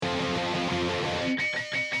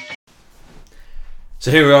So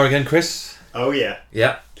here we are again, Chris. Oh, yeah.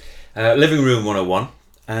 Yeah. Living Room 101.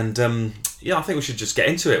 And I think we should just get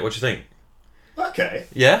into it. What do you think? Okay.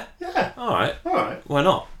 Yeah? Yeah. All right. All right. Why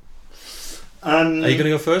not? Are you going to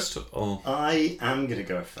go first? Or? I am going to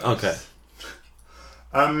go first. Okay.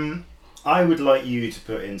 I would like you to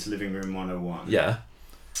put into Living Room 101 Yeah.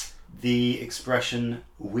 the expression,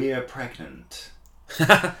 we're pregnant.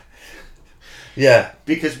 Yeah.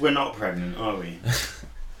 Because we're not pregnant, are we?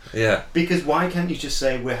 Yeah. Because why can't you just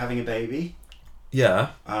say, we're having a baby? Yeah.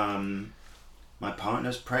 My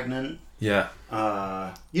partner's pregnant. Yeah.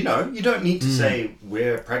 You don't need to say,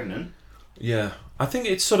 we're pregnant. Yeah. I think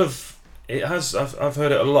it's sort of... It has... I've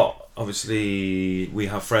heard it a lot. Obviously, we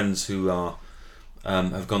have friends who are...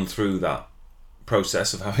 have gone through that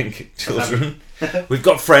process of having children. We've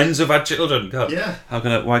got friends who've had children. God, Yeah.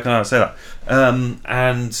 Why can't I say that?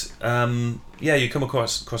 You come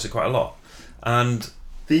across it quite a lot. And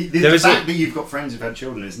The fact that you've got friends who've had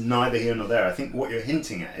children is neither here nor there. I think what you're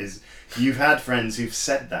hinting at is you've had friends who've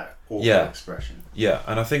said that awful expression. Yeah,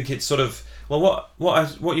 and I think it's sort of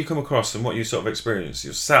what you come across and what you sort of experience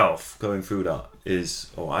yourself going through that is,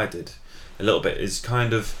 or I did a little bit, is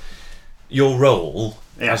kind of your role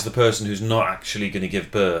as the person who's not actually going to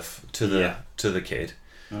give birth to the kid,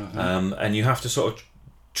 and you have to sort of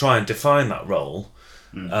try and define that role,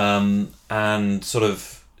 and sort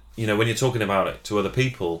of. When you're talking about it to other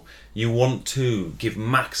people, you want to give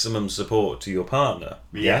maximum support to your partner.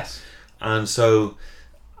 Yes. And so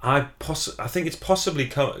I think it's possibly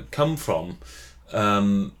come from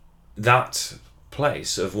that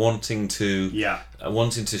place of wanting to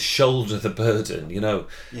shoulder the burden,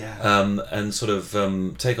 and sort of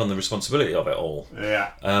take on the responsibility of it all.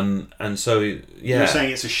 Yeah. And so You're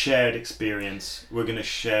saying it's a shared experience. We're going to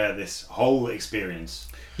share this whole experience.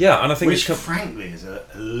 Yeah, and I think which, frankly, is a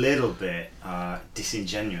little bit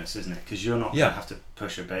disingenuous, isn't it? Because you're not going to have to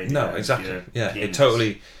push a baby. No, exactly. Yeah, it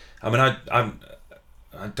totally. I mean, I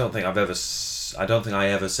don't think I ever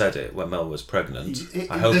said it when Mel was pregnant.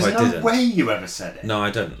 I hope I didn't. There's no way you ever said it. No, I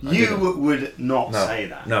don't. You would not say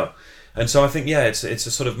that. No, and so I think it's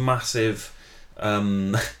a sort of massive.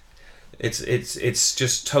 It's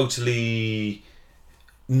just totally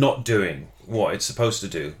not doing what it's supposed to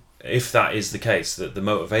do. If that is the case, that the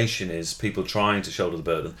motivation is people trying to shoulder the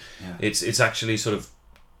burden, it's actually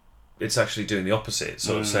doing the opposite.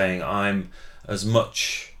 Sort of saying I'm as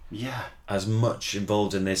much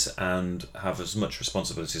involved in this and have as much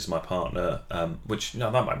responsibility as my partner. Which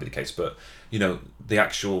that might be the case, but the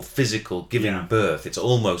actual physical giving birth, it's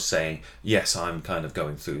almost saying yes, I'm kind of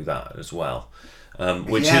going through that as well.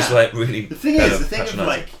 Which is like really the thing of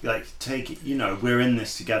like take we're in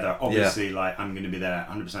this together, obviously like I'm going to be there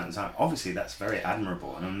 100% of the time, obviously that's very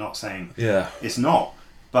admirable, and I'm not saying it's not,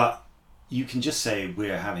 but you can just say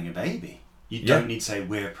we're having a baby. You don't need to say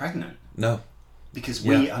we're pregnant, because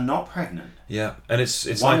we are not pregnant, and it's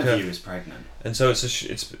one like of you is pregnant, and so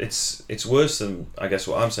it's worse than, I guess,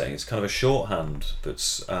 what I'm saying. It's kind of a shorthand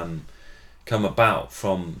that's come about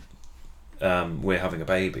from we're having a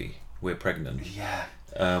baby, we're pregnant. Yeah.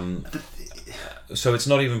 So it's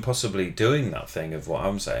not even possibly doing that thing of what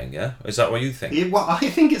I'm saying, yeah? Is that what you think? Yeah, well, I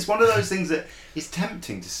think it's one of those things that is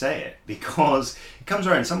tempting to say it because it comes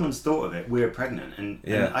around, someone's thought of it, we're pregnant, and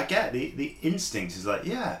I get the instinct is like,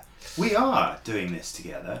 we are doing this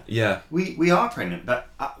together. Yeah. We are pregnant, but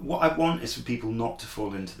what I want is for people not to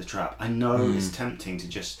fall into the trap. I know it's tempting to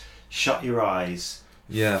just shut your eyes,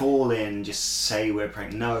 fall in, just say we're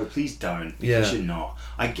pregnant. No, please don't, because you're not.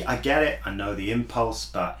 I get it. I know the impulse,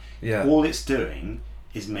 but all it's doing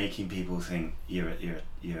is making people think you're a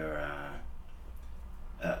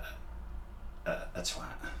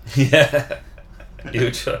twat. Yeah,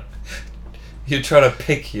 you're trying to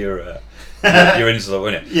pick your insult,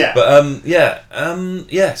 weren't you? Yeah. But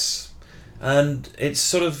yes, and it's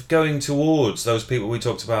sort of going towards those people we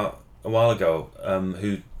talked about a while ago,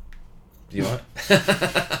 who. You right?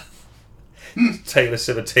 Take a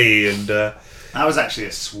sip of tea and... that was actually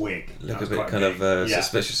a swig. Look a bit kind of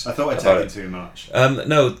suspicious. I thought I'd taken too much.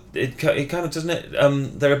 No, it kind of doesn't it.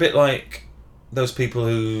 They're a bit like those people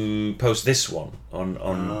who post this one on.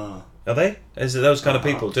 Are they? Is it those kind of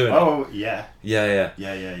people doing it? Oh yeah. Yeah.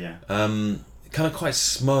 Kind of quite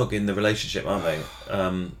smug in the relationship, aren't they?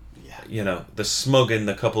 The smug in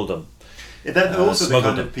the coupledom. They're also the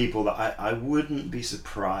kind of people that I wouldn't be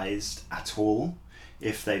surprised at all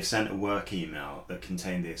if they've sent a work email that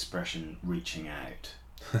contained the expression "reaching out."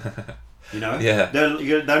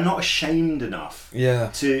 They're not ashamed enough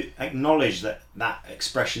to acknowledge that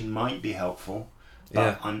expression might be helpful,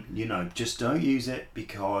 but just don't use it,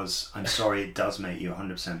 because I'm sorry, it does make you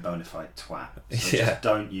 100% bona fide twat. So just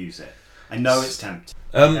don't use it. I know it's tempting.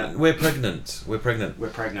 We're pregnant. We're pregnant. We're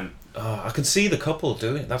pregnant. Oh, I can see the couple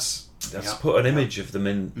doing it. That's put an image of them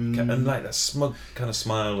in, and like that smug kind of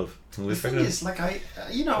smile of. The thing is, like I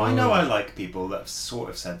know I like people that have sort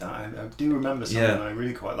of said that. I do remember someone I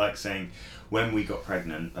really quite like saying, "When we got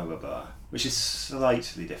pregnant, blah blah blah," which is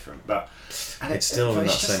slightly different, but it's still in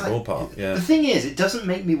that same ballpark. Yeah. The thing is, it doesn't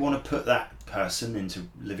make me want to put that person into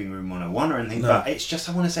Living Room 101 or anything. No. But it's just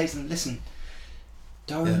I want to say to them, listen,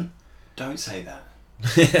 don't say that.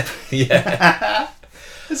 Yeah.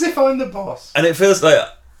 As if I'm the boss. And it feels like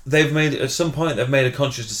at some point they've made a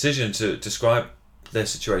conscious decision to describe their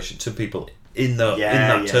situation to people in that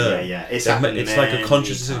term. Yeah. It's like a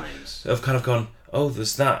conscious decision of kind of gone, oh,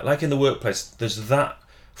 there's that. Like in the workplace, there's that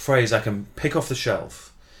phrase I can pick off the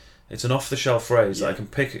shelf. It's an off-the-shelf phrase that I can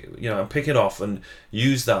pick it off and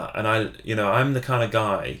use that. And I'm the kind of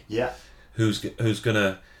guy who's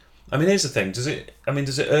gonna. I mean, here's the thing. Does it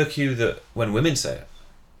irk you that when women say it,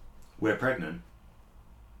 we're pregnant?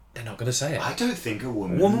 They're not going to say it. I don't think a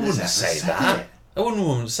woman wouldn't say that. A woman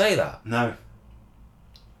wouldn't say that. No.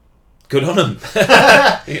 Good on them.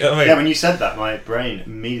 You know what I mean? Yeah, when you said that, my brain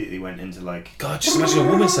immediately went into like... God, just imagine a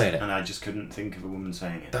woman saying it. And I just couldn't think of a woman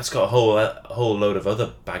saying it. That's got a whole load of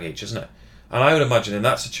other baggage, isn't it? And I would imagine in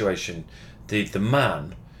that situation, the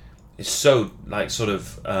man is so like sort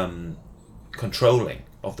of controlling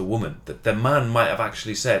of the woman that the man might have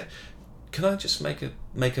actually said, "Can I just make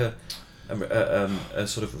a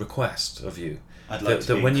sort of request of you I'd like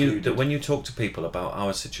that when you talk to people about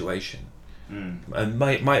our situation." And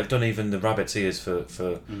might have done even the rabbit's ears for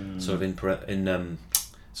sort of in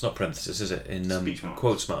it's not parenthesis, is it? In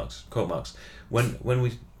quote marks. When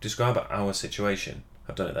we describe our situation,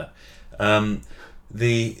 I've done it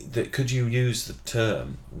there. Could you use the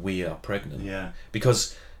term "we are pregnant"? Yeah.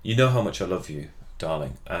 Because you know how much I love you,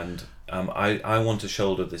 darling, and I want to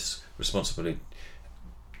shoulder this responsibility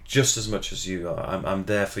just as much as you are. I'm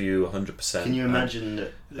there for you 100%. Can you imagine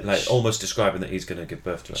that like almost describing that he's going to give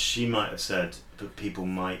birth to her? She might have said, but people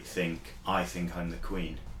might think I think I'm the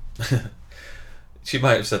queen. She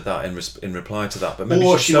might have said that in reply to that, but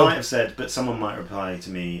maybe she might have said, but someone might reply to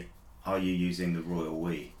me, "Are you using the royal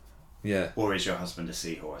we?" Yeah. Or is your husband a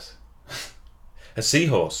seahorse? A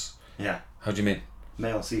seahorse? Yeah. How do you mean?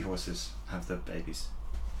 Male seahorses have the babies.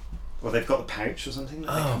 Well, they've got the pouch or something.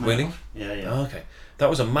 Oh, really? Yeah. Oh, okay. That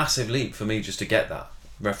was a massive leap for me just to get that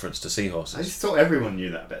reference to seahorses. I just thought everyone knew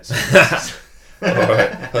that bit.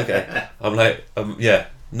 Alright, okay. I'm like,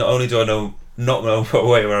 not only do I not know my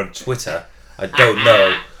way around Twitter, I don't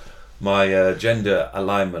know my gender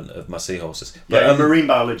alignment of my seahorses. But marine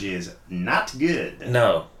biology is not good.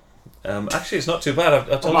 No. Actually, it's not too bad.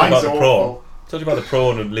 I told you about the prawn. I told you about the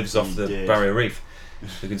prawn who lives off the Barrier Reef.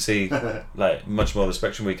 You can see like much more of the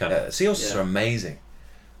spectrum we can. Seahorses are amazing.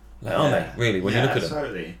 Like, aren't they? Really, when you look at them.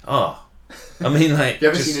 Totally. Oh. I mean, like... Have you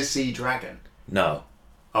ever seen a sea dragon? No.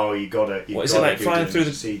 Oh, you got it. What is it like, flying through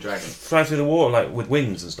the sea dragon? Flying through the water, like with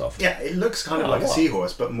wings and stuff? Yeah, it looks kind of like a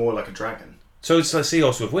seahorse, but more like a dragon. So it's a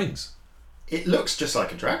seahorse with wings? It looks just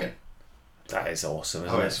like a dragon. That is awesome,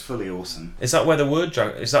 isn't it? Oh, it's fully awesome. Is that where the word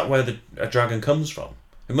dragon... Is that where a dragon comes from?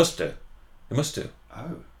 It must do. It must do.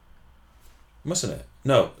 Oh. Mustn't it?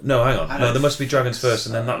 No, hang on. No, there must be dragons first,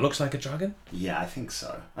 and then that looks like a dragon? Yeah, I think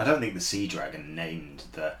so. I don't think the sea dragon named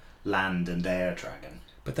the land and air dragon.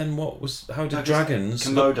 But then how did dragons...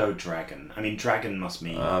 Komodo dragon. I mean, dragon must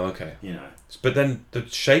mean... Oh, okay. You know. But then the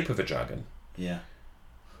shape of a dragon... Yeah.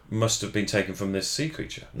 Must have been taken from this sea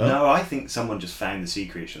creature. No, I think someone just found the sea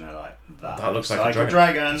creature and they're like, that looks like a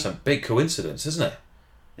dragon. It's a big coincidence, isn't it?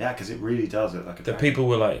 Yeah, because it really does look like a dragon. The people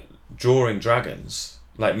were like drawing dragons...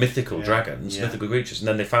 Like mythical dragons, mythical creatures, and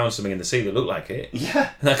then they found something in the sea that looked like it.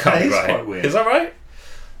 Yeah, that can't be right. Quite weird. Is that right?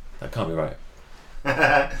 That can't be right.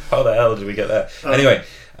 How the hell did we get there? Anyway,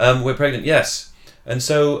 we're pregnant, yes, and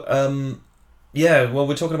so well,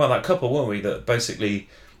 we're talking about that couple, weren't we? That basically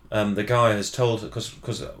the guy has told,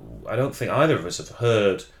 because I don't think either of us have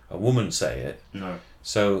heard a woman say it. No.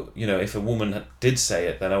 So if a woman did say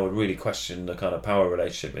it, then I would really question the kind of power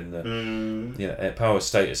relationship in the power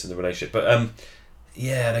status in the relationship, but.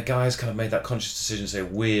 Yeah, the guy's kind of made that conscious decision to say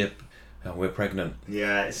we're pregnant.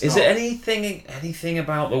 Yeah, it's Is it anything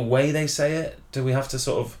about the way they say it? Do we have to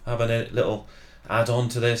sort of have a little add-on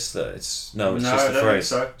to this? That it's just the phrase.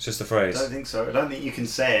 So. It's just the phrase. I don't think so. I don't think you can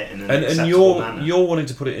say it in an acceptable manner. And you're wanting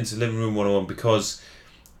to put it into Living Room 101 because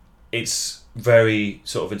it's very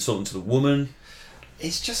sort of insulting to the woman.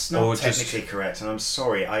 It's just not technically correct, and I'm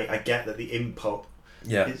sorry. I get that the impulse.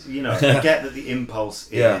 Yeah. I get that the impulse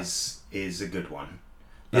is a good one.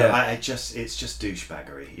 It's just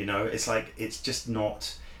douchebaggery. It's like it's just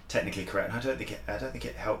not technically correct. And I don't think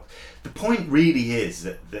it helped. The point really is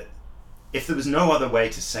that if there was no other way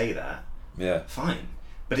to say that, fine.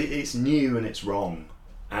 But it's new and it's wrong,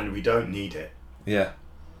 and we don't need it. Yeah.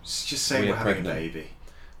 Just say we're having a baby.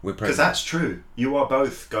 We're pregnant. Because that's true. You are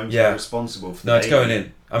both going to be responsible for the baby. No, it's going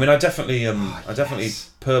in. I mean, I definitely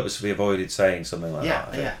purposefully avoided saying something like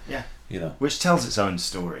that. Yeah. You know. Which tells its own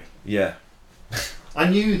story. Yeah. I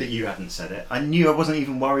knew that you hadn't said it. I knew I wasn't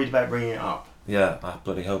even worried about bringing it up. Yeah, I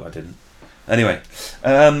bloody hope I didn't. Anyway,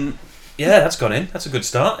 that's gone in. That's a good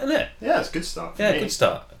start, isn't it? Yeah, it's a good start. Yeah, good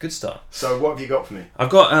start. Good start. So, what have you got for me? I've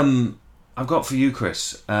got for you,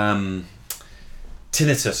 Chris.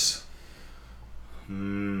 Tinnitus.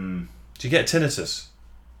 Do you get tinnitus?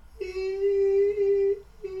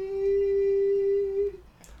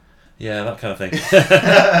 Yeah, that kind of thing.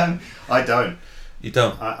 I don't. You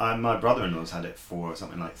don't? My brother-in-law's had it for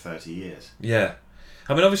something like 30 years. Yeah.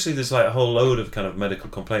 I mean, obviously there's like a whole load of kind of medical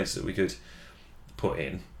complaints that we could put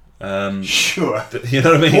in. Sure. You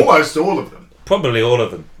know what I mean? Almost all of them. Probably all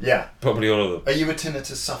of them. Yeah. Probably all of them. Are you a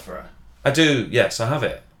tinnitus sufferer? I do, yes, I have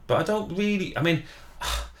it. But I don't really... I mean,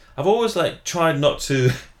 I've always like tried not to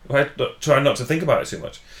think about it too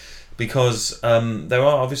much. Because there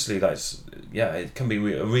are obviously like... Yeah, it can be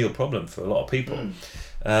a real problem for a lot of people.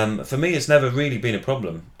 For me, it's never really been a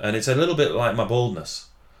problem. And it's a little bit like my baldness.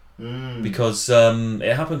 Because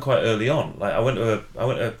it happened quite early on. Like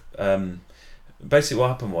basically what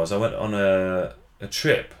happened was I went on a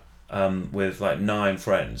trip with like 9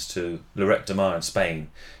 friends to Lloret de Mar in Spain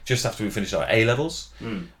just after we finished our A-levels,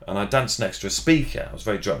 and I danced next to a speaker. I was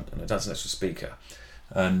very drunk and I danced next to a speaker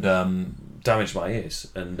and damaged my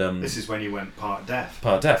ears. And this is when you went part deaf.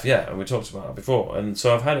 Part deaf, yeah, and we talked about it before. And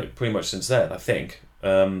so I've had it pretty much since then, I think,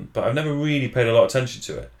 but I've never really paid a lot of attention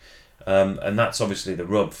to it. And that's obviously the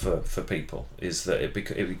rub for people, is that you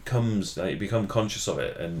become conscious of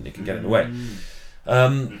it and it can get in the way.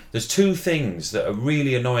 There's 2 things that are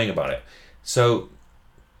really annoying about it. So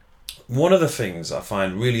one of the things I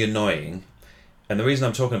find really annoying, and the reason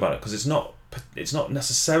I'm talking about it, because it's not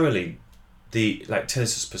necessarily the like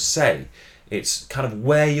tinnitus per se, it's kind of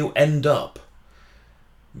where you end up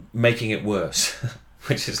making it worse,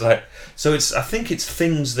 which is like, so I think it's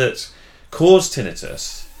things that cause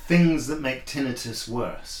tinnitus. Things that make tinnitus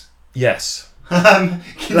worse. Yes. But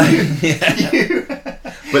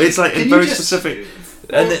it's like in very specific,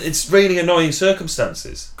 and it's really annoying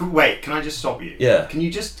circumstances. Wait, can I just stop you? Yeah. Can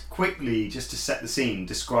you just quickly, just to set the scene,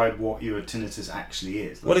 describe what your tinnitus actually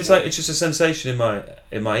is? Well, it's just a sensation in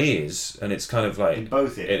my ears, and it's kind of like in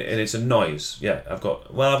both ears, and it's a noise. Yeah, I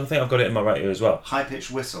think I've got it in my right ear as well. High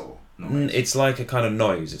pitched whistle noise. It's like a kind of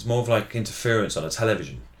noise. It's more of like interference on a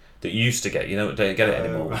television that you used to get. You know, don't get it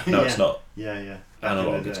anymore. No, it's not. Yeah.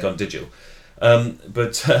 Analog. It's gone digital. And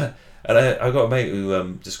I got a mate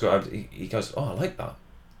who described. He goes, "Oh, I like that."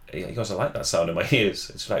 He goes, "I like that sound in my ears.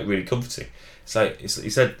 It's like really comforting." It's like he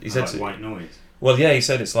said like white noise. Well, yeah, he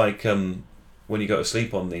said it's like when you go to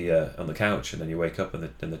sleep on the couch and then you wake up and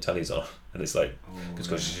the telly's on and it's like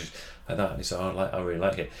like that. And he said, I really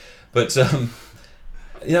like it, but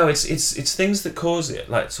it's things that cause it,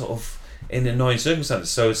 like sort of in annoying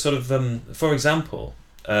circumstances. So it's sort of for example,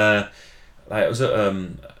 like I was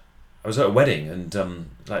at a wedding, and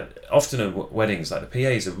like often at weddings, like the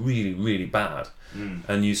PAs are really, really bad,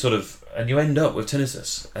 and you end up with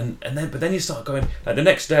tinnitus, and then you start going, like the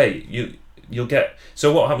next day you'll get.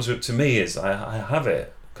 So what happens to me is I have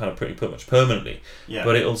it kind of pretty much permanently,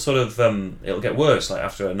 but it'll sort of it'll get worse, like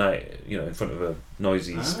after a night, in front of a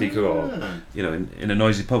noisy speaker or in a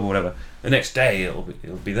noisy pub or whatever. The next day it'll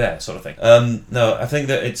be there, sort of thing. No, I think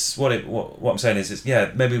that it's what I'm saying is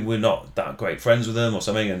maybe we're not that great friends with them or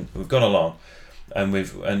something, and we've gone along, and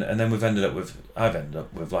then I've ended up with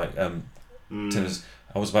like tinnitus.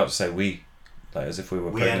 I was about to say we, like as if we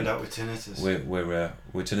were. We pregnant. end up with tinnitus.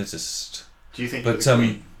 We're tinnitus. Do you think you're the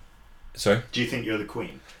queen? Sorry. Do you think you're the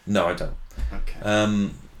queen? No, I don't. Okay.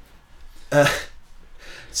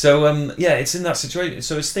 It's in that situation.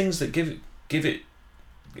 So it's things that give it,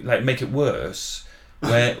 like make it worse,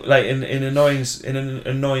 where like in an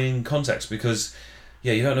annoying context, because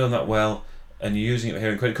you don't know them that well and you're using it for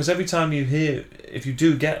hearing credit, because every time you hear, if you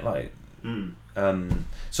do get like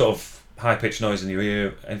sort of high pitched noise in your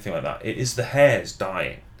ear, anything like that, it is the hairs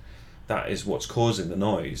dying. That is what's causing the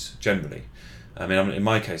noise generally. I mean, in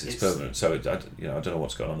my case, it's permanent, so I don't know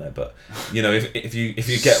what's going on there. But if you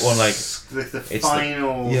get one like the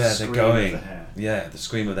final scream of the hair. The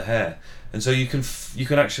scream of the hair, and so you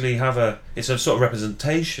can actually have it's a sort of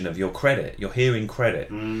representation of your hearing credit,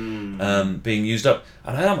 being used up.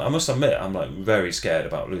 And I must admit, I'm like very scared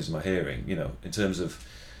about losing my hearing. In terms of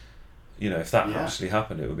if that actually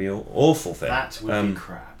happened, it would be an awful thing. That would be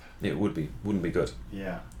crap. It wouldn't be good.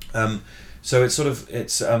 Yeah. So it's a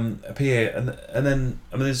PA, and then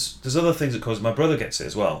there's other things that cause. My brother gets it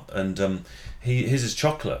as well, and his is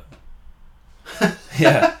chocolate.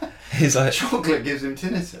 Yeah, he's like chocolate gives him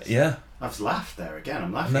tinnitus. Yeah, I've laughed there again.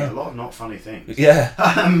 I'm laughing at a lot of not funny things. Yeah.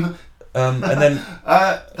 And then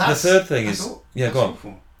the third thing is go on.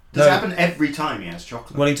 Awful. Does it happen every time he has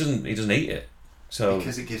chocolate? Well, he doesn't eat it, so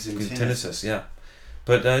because it gives him tinnitus. Yeah,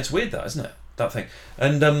 but it's weird, that, isn't it? That thing,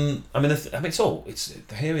 and it's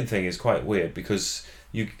the hearing thing is quite weird because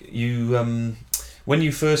you when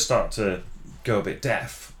you first start to go a bit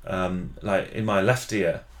deaf, like in my left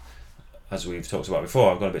ear, as we've talked about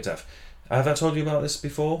before, I've got a bit deaf. Have I told you about this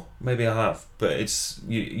before? Maybe I have, but it's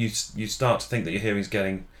you start to think that your hearing's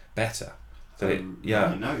getting better.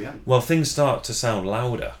 Yeah. Well, things start to sound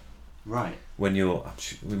louder. Right. When we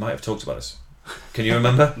might have talked about this. Can you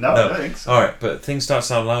remember? No, I don't think so. All right, but things start to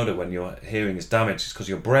sound louder when your hearing is damaged. It's because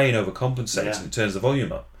your brain overcompensates and turns the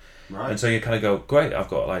volume up. Right. And so you kind of go, great, I've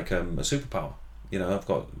got like a superpower. I've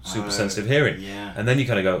got super sensitive hearing. Yeah. And then you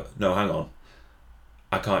kind of go, no, hang on,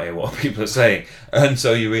 I can't hear what people are saying. And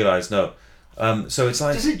so you realise, no. So it's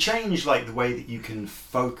like... Does it change like the way that you can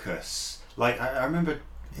focus? Like I remember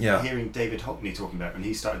hearing David Hockney talking about when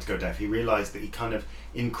he started to go deaf, he realised that he kind of,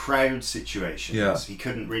 in crowd situations, he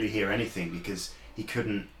couldn't really hear anything because he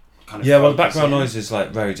couldn't kind of... Yeah, well, the background noise is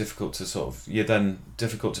like very difficult to you're then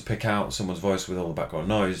difficult to pick out someone's voice with all the background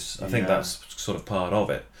noise. I think that's sort of part of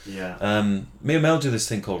it. Yeah. Me and Mel do this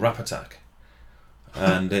thing called Rap Attack.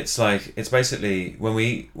 And it's basically when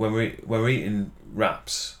we're eating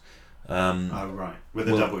wraps. Right, with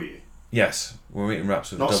a W. Yes, we're eating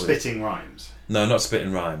wraps with a W. Not spitting rhymes. No, not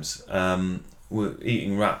spitting rhymes. We're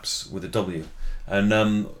eating wraps with a W,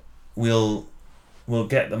 and we'll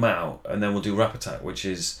get them out, and then we'll do Rap Attack, which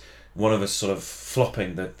is one of us sort of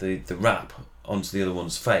flopping the wrap onto the other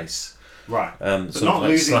one's face. Right, but sort not of like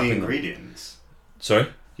losing the them. ingredients. Sorry.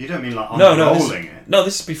 You don't mean like unrolling it? No,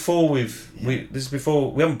 this is before we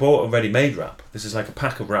haven't bought a ready-made wrap. This is like a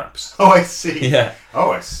pack of wraps. Oh, I see. Yeah.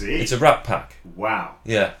 Oh, I see. It's a wrap pack. Wow.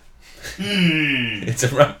 Yeah. It's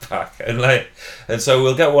a wrap pack, and so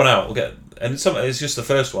we'll get one out. It's just the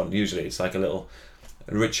first one. Usually, it's like a little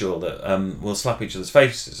ritual that we'll slap each other's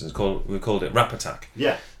faces. We called it Rap Attack.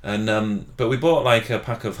 Yeah. And but we bought like a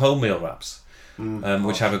pack of wholemeal wraps.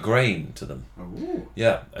 Which have a grain to them. Ooh.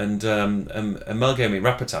 Yeah, and Mel gave me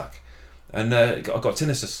Rap Attack, and I got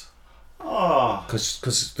tinnitus. Oh.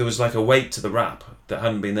 Because there was like a weight to the rap that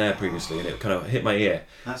hadn't been there previously, and it kind of hit my ear.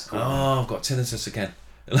 That's cool. Oh, I've got tinnitus again.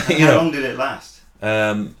 How long did it last?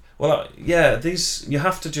 These you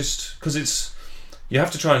have to you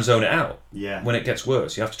have to try and zone it out. Yeah. When it gets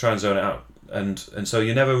worse, you have to try and zone it out. And so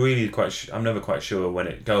you're never really I'm never quite sure when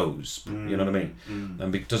it goes. You know what I mean?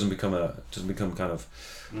 And doesn't become kind of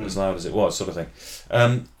as loud as it was, sort of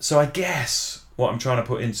thing. So I guess what I'm trying to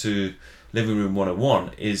put into Living Room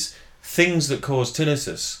 101 is things that cause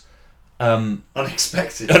tinnitus.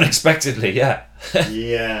 Unexpectedly, yeah.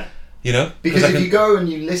 Yeah. Because if you go and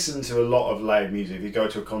you listen to a lot of loud music, if you go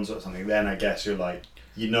to a concert or something, then I guess you're like,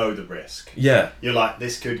 the risk. Yeah. You're like,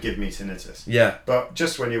 this could give me tinnitus. Yeah. But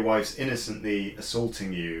just when your wife's innocently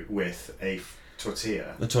assaulting you with a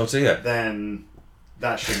tortilla, then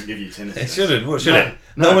that shouldn't give you tinnitus. It shouldn't. What should it?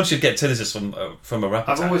 No one should get tinnitus from a rap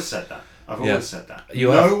attack. I've always said that.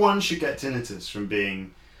 No one should get tinnitus from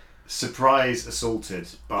being surprise assaulted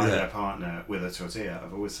by their partner with a tortilla.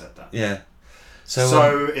 I've always said that. Yeah.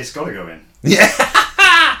 So it's got to go in. Yeah.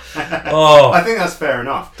 I think that's fair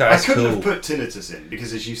enough. I couldn't have put tinnitus in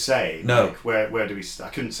because, as you say, like, where do we? I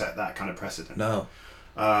couldn't set that kind of precedent. No.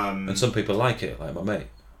 And some people like it, like my mate.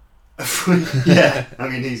 Yeah, I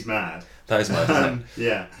mean he's mad. That is mad, isn't it?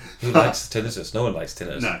 Yeah. Who likes tinnitus? No one likes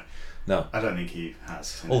tinnitus. No. I don't think he has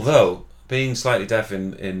tinnitus. Although being slightly deaf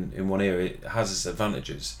in one ear, it has its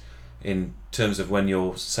advantages in terms of when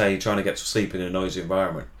you're, say, trying to get to sleep in a noisy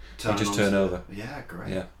environment. You just turn over. Yeah, great.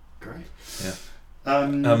 Yeah. Great. Yeah.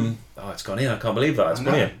 It's gone in. I can't believe that. It's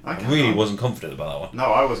brilliant. I really wasn't confident about that one.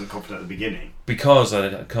 No, I wasn't confident at the beginning. Because I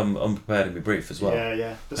had come unprepared in my brief as well.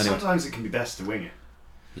 Yeah. But sometimes it can be best to wing it.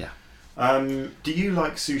 Yeah. Do you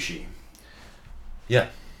like sushi? Yeah.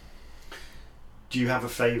 Do you have a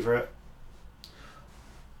favourite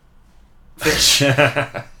fish? Like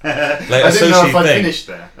I didn't know if I finished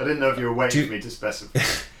there. I didn't know if you were waiting for me to specify.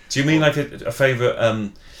 Do you mean like a favourite?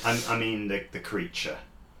 I mean the creature.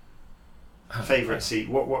 Favourite sea?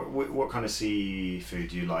 What kind of seafood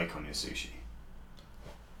do you like on your sushi?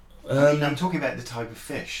 I'm talking about the type of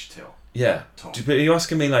fish, Till. Yeah. But are you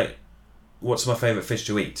asking me like, what's my favourite fish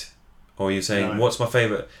to eat, or are you saying what's my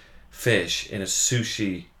favourite fish in a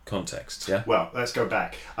sushi context. Yeah. Well, let's go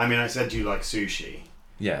back. I mean, I said you like sushi.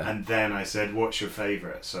 Yeah. And then I said, what's your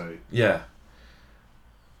favourite? So. Yeah.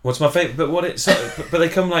 What's my favourite? But what it's but they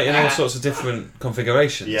come like in all sorts of different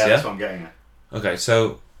configurations. Yeah, that's what I'm getting at. Okay,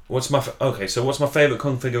 so what's my favourite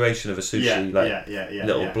configuration of a sushi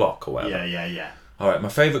little block or whatever? Yeah. All right, my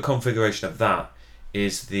favourite configuration of that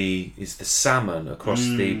is the salmon across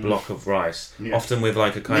the block of rice, often with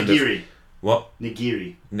like a kind nigiri. Of what?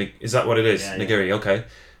 Nigiri. Is that what it is? Yeah, nigiri. Okay.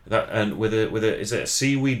 That and with a is it a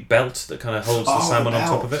seaweed belt that kind of holds the salmon on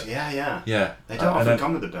top of it? Yeah. They don't often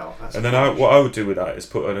come with the belt. What I would do with that is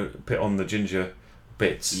put on the ginger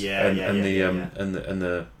bits and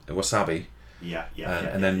the wasabi.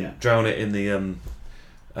 And then drown it in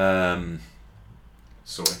the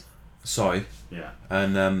soy. Yeah.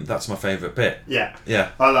 And that's my favourite bit. Yeah.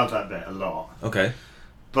 Yeah. I love that bit a lot. Okay.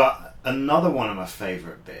 But another one of my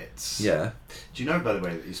favourite bits. Yeah. Do you know, by the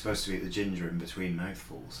way, that you're supposed to eat the ginger in between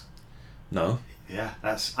mouthfuls? No. Yeah,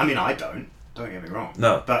 that's. I mean, I don't. Don't get me wrong.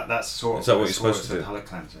 No. But that's sort of. Is that what you're supposed to do? Palate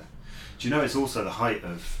cleanser. Do you know it's also the height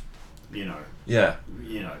of, Yeah.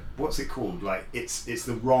 What's it called? Like it's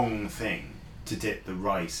the wrong thing to dip the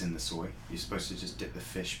rice in the soy. You're supposed to just dip the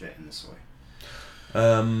fish bit in the soy.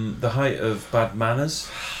 The height of bad manners.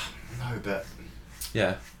 No, but.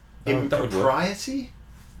 Yeah. Impropriety?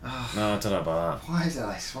 Oh, no, I don't know about that.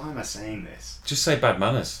 Why am I saying this? Just say bad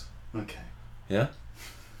manners. Okay. Yeah?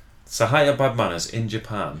 It's the height of bad manners in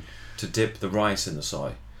Japan to dip the rice in the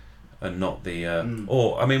soy and not the...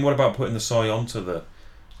 Or, I mean, what about putting the soy onto the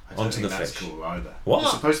I don't think that's fish? Cool either. What?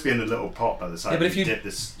 It's supposed to be in a little pot by the side. Yeah, but if you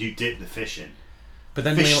dip the fish in. But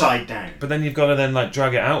then fish side down. But then you've got to then like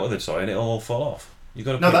drag it out of the soy and it'll all fall off.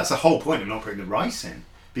 No, that's the whole point of not putting the rice in,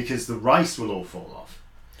 because the rice will all fall off.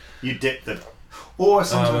 You dip the... Or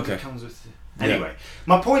sometimes it comes with... Anyway,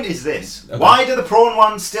 my point is this. Okay. Why do the prawn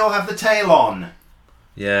ones still have the tail on?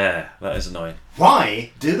 Yeah, that is annoying.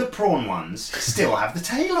 Why do the prawn ones still have the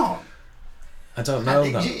tail on? I don't know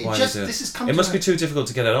that. Why they do. It must be too difficult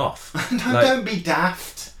to get it off. No, don't be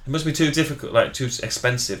daft. It must be too difficult, like too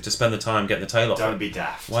expensive to spend the time getting the tail off. Don't be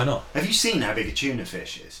daft. Why not? Have you seen how big a tuna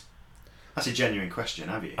fish is? That's a genuine question,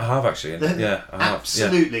 have you? I have actually. Yeah, I have.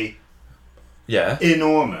 Absolutely. Yeah.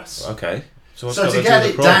 Enormous. Okay. So to get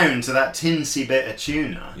it down to that tinsy bit of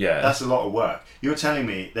tuna, that's a lot of work. You're telling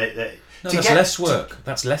me that no, that's less work.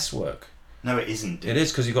 That's less work. No, it isn't. It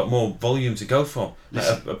is, because you've got more volume to go from.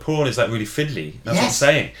 Like a prawn is like really fiddly. That's what I'm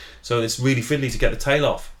saying. So it's really fiddly to get the tail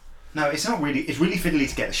off. No, it's not really. It's really fiddly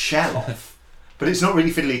to get the shell off, but it's not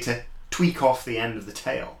really fiddly to tweak off the end of the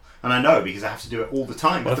tail. And I know, because I have to do it all the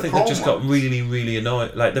time. Well, I think they've just got really, really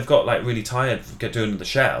annoyed. Like they've got like really tired doing the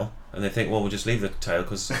shell, and they think, well, we'll just leave the tail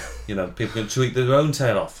because people can tweak their own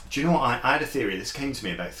tail off. Do you know what? I had a theory. This came to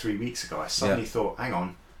me about 3 weeks ago. I suddenly thought, hang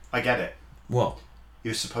on, I get it. What?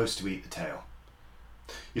 You're supposed to eat the tail.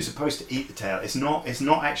 You're supposed to eat the tail. It's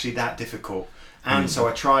not actually that difficult. And so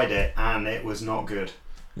I tried it, and it was not good.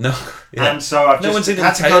 No. Yeah. And so I've just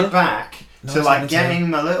had to go back to like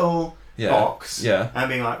getting my little box and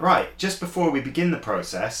being like, right, just before we begin the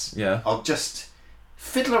process, I'll just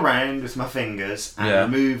fiddle around with my fingers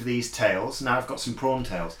and remove these tails. Now I've got some prawn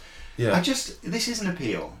tails. Yeah. This is an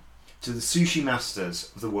appeal to the sushi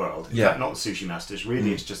masters of the world. In fact, not the sushi masters,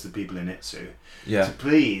 really it's just the people in Itsu. Yeah. To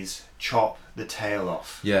please chop the tail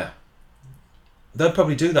off. Yeah. They'll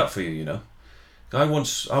probably do that for you, I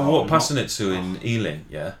walked past an Itsu in Ealing,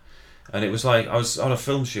 and it was like I was on a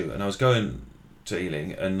film shoot and I was going to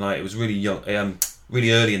Ealing and like it was really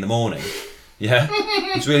really early in the morning. Yeah,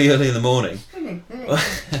 it's really early in the morning,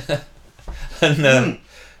 and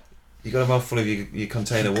you got a mouthful of your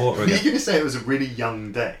container water again. You're going to say it was a really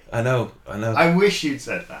young day. I know. I wish you'd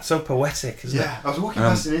said that. So poetic, isn't it? Yeah, I was walking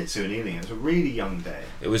past an Itsu in Ealing. It was a really young day.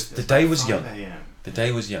 The day was young. The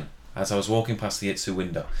day was young as I was walking past the Itsu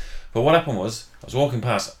window. But what happened was, I was walking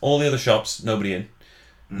past all the other shops, nobody in,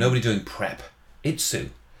 nobody doing prep.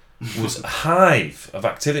 Itsu was a hive of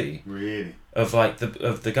activity. Really? Of like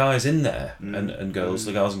the guys in there and girls,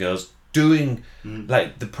 the girls and girls doing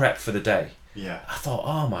like the prep for the day. Yeah. I thought,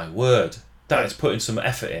 oh my word, that is putting some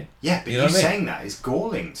effort in. Yeah, but you saying that is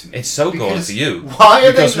galling to me. It's so galling for you. Why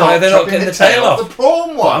are they not getting the tail off? The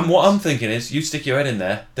prawn one. What I'm thinking is, you stick your head in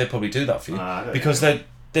there, they'd probably do that for you because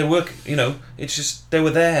they work. It's just they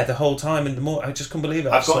were there the whole time. And the more I just couldn't believe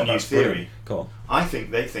it. I've got a new theory. Go on. I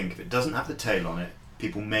think they think if it doesn't have the tail on it,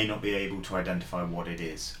 people may not be able to identify what it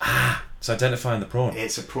is. It's identifying the prawn.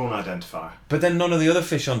 It's a prawn identifier. But then none of the other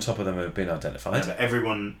fish on top of them have been identified. Yeah, but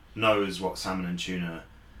everyone knows what salmon and tuna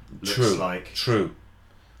looks like. True.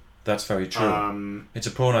 That's very true. It's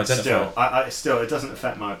a prawn identifier. Still, it doesn't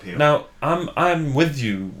affect my appeal. Now, I'm with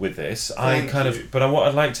you with this. But what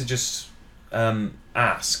I'd like to just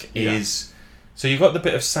ask is, so you've got the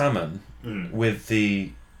bit of salmon with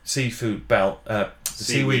the seafood belt,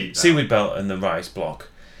 seaweed belt, and the rice block.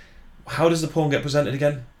 How does the prawn get presented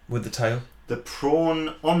again with the tail? The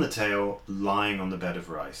prawn on the tail, lying on the bed of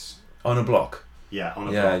rice. On a block. Yeah,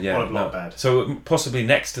 on a block bed. So possibly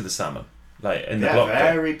next to the salmon. Like in the block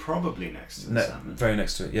very probably next to the salmon. Very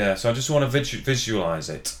next to it, yeah. So I just want to visualise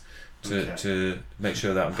it to make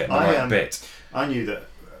sure that I'm getting the right bit. I knew that,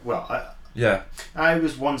 I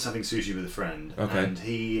was once having sushi with a friend, and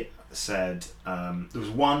he said there was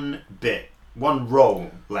one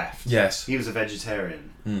roll left. Yes. He was a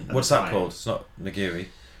vegetarian. What's that called? It's not nigiri.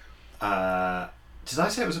 Did I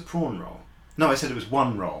say it was a prawn roll? No, I said it was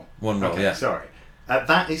one roll. One roll, yeah. Sorry.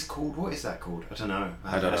 That is called... What is that called? I don't know.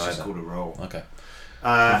 I don't know. It's just called a roll. Okay.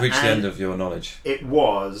 We've reached the end of your knowledge. It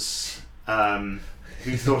was...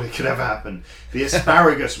 who thought it could ever happen? The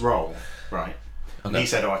asparagus roll, right? Okay. And he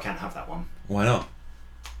said, I can't have that one. Why not?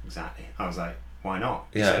 Exactly. I was like, why not?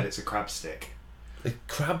 He said, it's a crab stick. A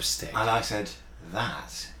crab stick? And I said,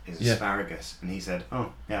 that is asparagus. And he said,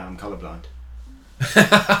 oh, yeah, I'm colourblind.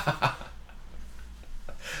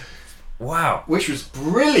 Wow. Which was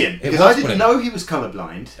brilliant. Because I didn't know he was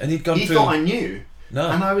colourblind. And he'd gone through... He thought I knew.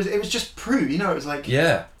 No. And it was just proof, it was like...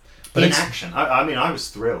 Yeah. But in action. I was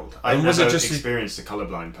thrilled. I'd never experienced a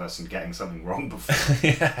colourblind person getting something wrong before.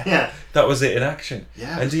 Yeah. That was it in action.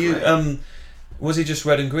 Yeah. And do you... was he just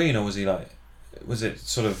red and green, or was he like... Was it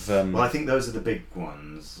sort of... Well, I think those are the big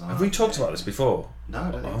ones. Have we talked about this before? No,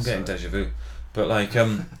 I don't think I'm getting déjà vu. But like...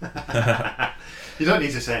 You don't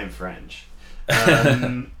need to say it in French.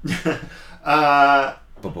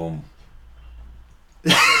 Ba-boom.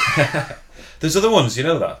 There's other ones, you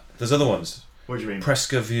know that? There's other ones. What do you mean?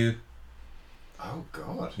 Presque Vue. Oh,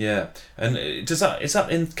 God. Yeah. And is that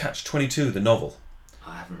in Catch-22, the novel?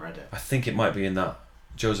 I haven't read it. I think it might be in that.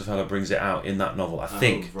 Joseph Heller brings it out in that novel. I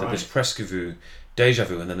think that there's Presque Vue, Déjà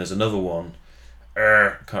Vu, and then there's another one.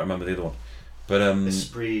 Can't remember the other one. But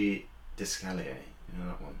Esprit d'Escalier. You know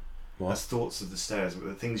that one? What? That's Thoughts of the Stairs.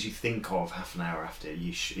 The things you think of half an hour after.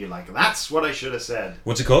 You're like, that's what I should have said.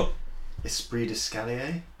 What's it called? Esprit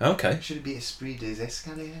d'Escalier. Okay. Should it be Esprit des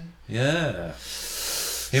Escaliers? Yeah.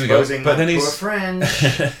 Here we go. But then he's French.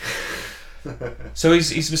 So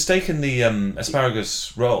he's mistaken the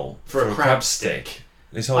asparagus roll for a crab stick.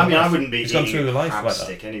 I wouldn't be. He's gone through the life like that.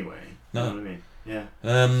 Stick anyway. No. You know what I mean? Yeah.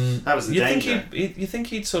 That was the danger. You think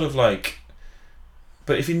he'd sort of like...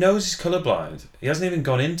 But if he knows he's colourblind, he hasn't even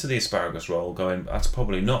gone into the asparagus roll going, that's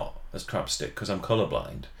probably not a crab stick because I'm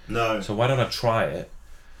colourblind. No. So why don't I try it?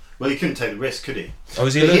 Well, he couldn't take the risk, could he? Oh,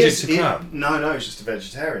 is he allergic to crab? No, he's just a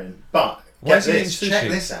vegetarian. But check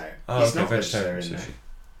this out. Oh, he's not vegetarian sushi.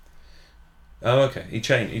 Oh, okay.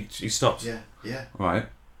 He stops. Yeah. Right.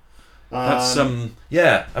 That's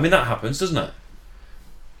yeah. I mean, that happens, doesn't it?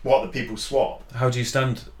 What, the people swap? How do you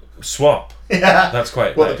stand? Swap. Yeah. That's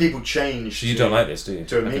quite. Well, the people change. So you don't like this, do you?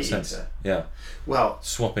 To a meat eater. Yeah. Well,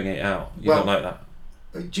 swapping it out. You don't like that.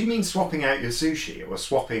 Do you mean swapping out your sushi, or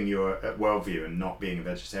swapping your worldview and not being a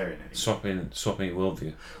vegetarian anymore? Swapping your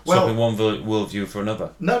worldview. Swapping one worldview for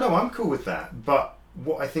another. No, I'm cool with that. But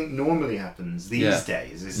what I think normally happens these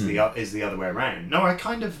days is the other way around. No, I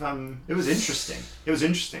kind of it was interesting.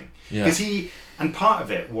 Because and part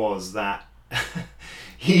of it was that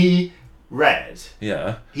he read.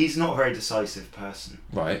 Yeah. He's not a very decisive person.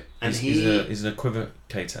 Right. And he's an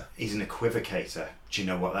equivocator. He's an equivocator. Do you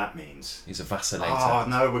know what that means? He's a vacillator. Oh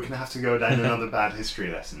no, we're going to have to go down another bad history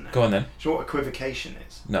lesson now. Go on then. Do you know what equivocation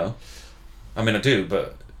is? No. I mean, I do,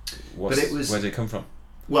 but where did it come from?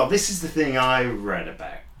 Well, this is the thing I read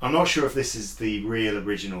about. I'm not sure if this is the real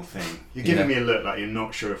original thing. You're giving me a look like you're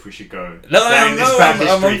not sure if we should go down this bad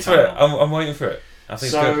history tunnel. I'm waiting for it. I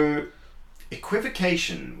think so. It's good.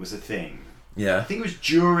 Equivocation was a thing. Yeah. I think it was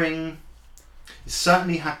during... It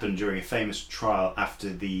certainly happened during a famous trial after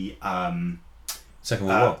the... Second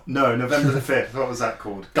World War? No, November the 5th. What was that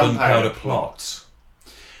called? Gunpowder Plot.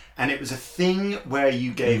 And it was a thing where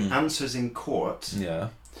you gave answers in court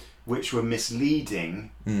which were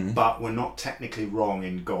misleading but were not technically wrong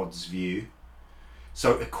in God's view.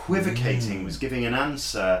 So equivocating was giving an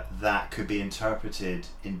answer that could be interpreted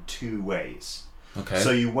in two ways. Okay.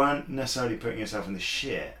 So you weren't necessarily putting yourself in the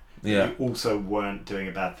shit. Yeah. You also weren't doing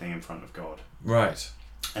a bad thing in front of God. Right.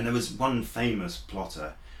 And there was one famous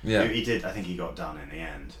plotter. Yeah. Who I think he got done in the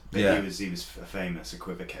end. But he was a famous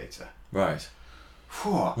equivocator. Right.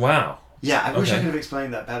 Whew. Wow. Yeah, I wish I could have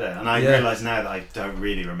explained that better, and I realise now that I don't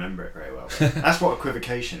really remember it very well. That's what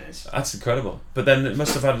equivocation is. That's incredible. But then it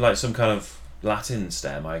must have had like some kind of Latin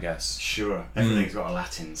stem, I guess. Sure, everything's got a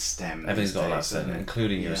Latin stem. Everything's got a Latin stem,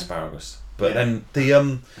 including your asparagus. But then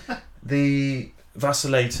the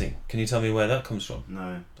vacillating. Can you tell me where that comes from?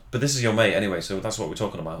 No. But this is your mate anyway, so that's what we're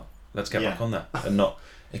talking about. Let's get back on that and not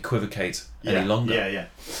equivocate any longer.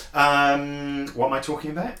 What am I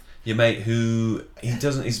talking about? Your mate who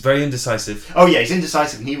he's very indecisive. Oh yeah, he's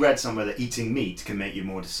indecisive, and he read somewhere that eating meat can make you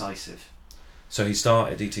more decisive. So he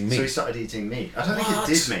started eating meat. I don't think it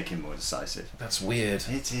did make him more decisive. That's weird.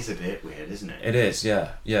 It is a bit weird, isn't it? It is,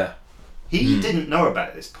 yeah. He didn't know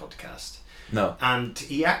about this podcast. No. And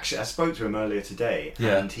I spoke to him earlier today,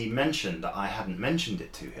 and he mentioned that I hadn't mentioned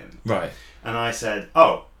it to him. Right. And I said,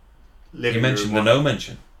 "Oh, living room." You mentioned the no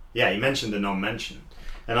mention. Yeah, he mentioned the non-mention.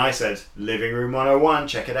 And I said, Living Room 101,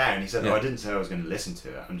 check it out. And he said, I didn't say I was going to listen to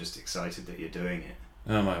it. I'm just excited that you're doing it.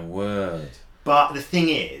 Oh, my word. But the thing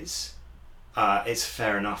is, it's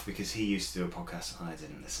fair enough because he used to do a podcast and I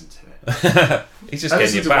didn't listen to it. He's just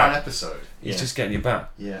getting you back. One episode. He's just getting you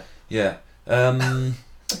back. Yeah. Yeah. There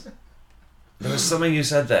was something you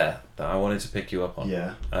said there that I wanted to pick you up on.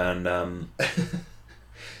 Yeah. And I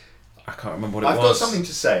can't remember what it was. I've got something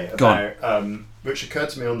to say about, which occurred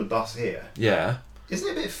to me on the bus here. Yeah. Isn't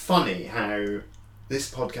it a bit funny how this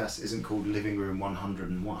podcast isn't called Living Room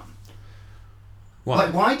 101? Why?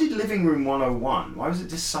 Like, why did Living Room 101? Why was it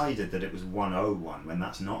decided that it was 101 when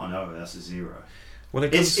that's not an O, that's a 0? Well,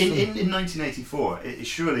 in 1984,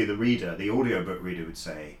 surely the audiobook reader would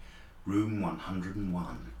say Room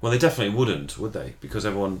 101. Well, they definitely wouldn't, would they? Because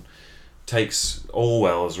everyone takes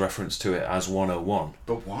Orwell's reference to it as 101.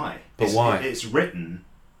 But why? Why? It's written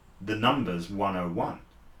the numbers 101.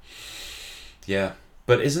 Yeah.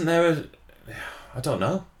 But isn't there I don't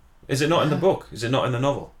know. Is it not in the book? Is it not in the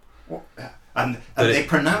novel? What? And they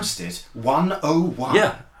pronounced it 101.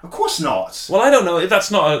 Yeah. Of course not. Well, I don't know.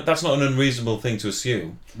 That's not an unreasonable thing to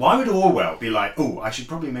assume. Why would Orwell be like, I should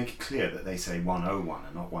probably make it clear that they say 101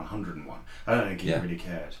 and not 101? I don't think he really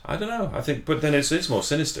cared. I don't know. I think, but then it's more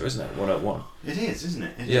sinister, isn't it? 101. It is, isn't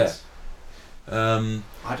it? It is. I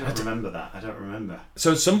don't remember that. I don't remember.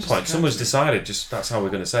 So at some point, someone's decided that's how we're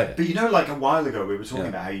going to say it. But like a while ago, we were talking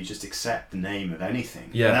about how you just accept the name of anything.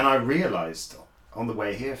 Yeah. And then I realised on the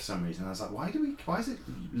way here for some reason, I was like, why is it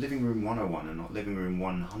Living Room 101 and not Living Room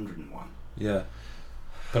 101? Yeah.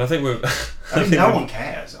 But I think we're... no one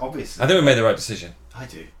cares, obviously. I think we made the right decision. I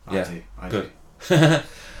do. Good. I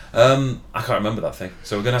can't remember that thing.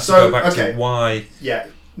 So we're going to have to go back to why... Yeah.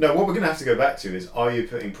 No, what we're going to have to go back to is, are you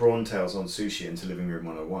putting prawn tails on sushi into Living Room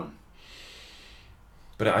 101?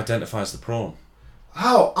 But it identifies the prawn.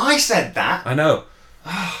 Oh, I said that! I know.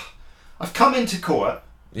 I've come into court...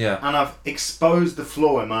 Yeah. And I've exposed the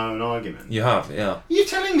flaw in my own argument. You have, yeah. You're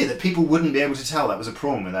telling me that people wouldn't be able to tell that was a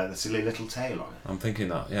prawn without the silly little tail on it? I'm thinking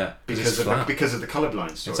that, yeah. Because of the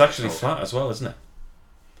colourblind story. It's actually flat as well, isn't it?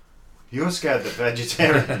 You're scared that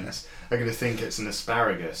vegetarians are going to think it's an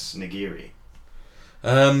asparagus nigiri.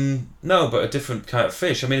 No, but a different kind of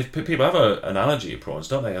fish. I mean, if people have an allergy to prawns,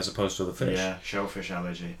 don't they, as opposed to other fish? Yeah, shellfish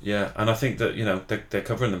allergy. Yeah, and I think that, they're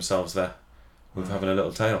covering themselves there with having a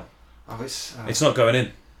little tail. Oh, it's not going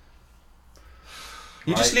in.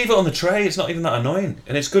 You just leave it on the tray. It's not even that annoying,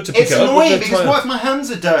 and it's good to pick it up. It's annoying because what if my hands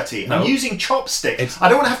are dirty? No. I'm using chopsticks. I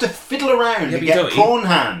don't want to have to fiddle around to get prawn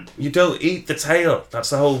hand. You don't eat the tail. That's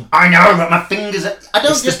the whole. I know, but my fingers. I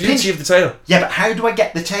don't it's just the beauty pinch of the tail. Yeah, but how do I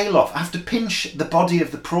get the tail off? I have to pinch the body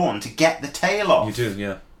of the prawn to get the tail off. You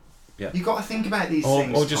do, yeah. You got to think about these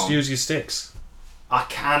things. Or just use your sticks. I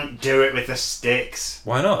can't do it with the sticks.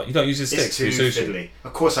 Why not? You don't use your sticks for sushi. It's too fiddly.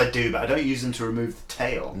 Of course I do, but I don't use them to remove the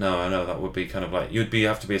tail. No, I know that would be kind of like you'd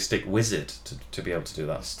have to be a stick wizard to be able to do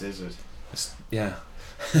that. Stizzard. Yeah.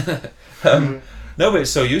 No, but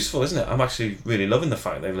it's so useful, isn't it? I'm actually really loving the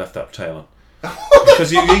fact they've left that tail on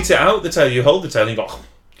because you eat it out the tail, you hold the tail, and you go.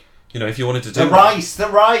 If you wanted to do the rice.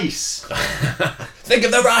 Think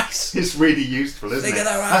of the rice. It's really useful, isn't it? Think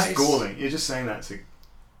of the rice. That's galling. You're just saying that to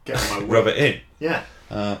get on my way. Rub it in. Yeah.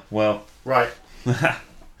 Well. Right.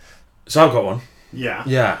 So I've got one. Yeah.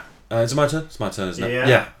 Yeah. Is it my turn? It's my turn, isn't it? Yeah.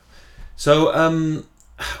 Yeah. So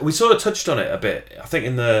we sort of touched on it a bit. I think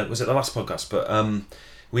was it the last podcast? But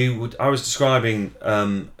I was describing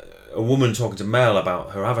a woman talking to Mel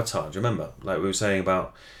about her avatar. Do you remember? Like we were saying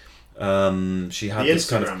about she had the this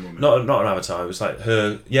kind of woman. not an avatar. It was like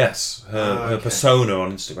her persona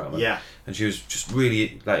on Instagram. Yeah. And she was just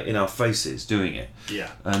really like in our faces doing it. Yeah.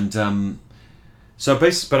 And so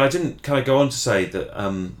basically, but I didn't kind of go on to say that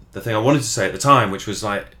the thing I wanted to say at the time, which was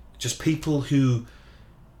like just people who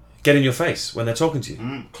get in your face when they're talking to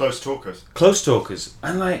you. Close talkers. Close talkers.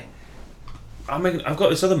 And like, I mean, I've got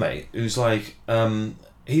this other mate who's like,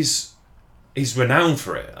 he's renowned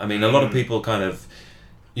for it. I mean, a lot of people kind of,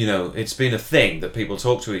 you know, it's been a thing that people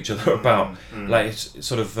talk to each other about, like it's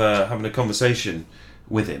sort of having a conversation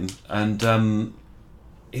with him, and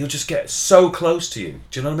he'll just get so close to you.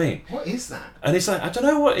 Do you know what I mean? What is that? And it's like, I don't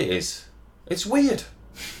know what it is. It's weird,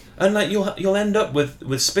 and like you'll end up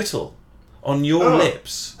with spittle on your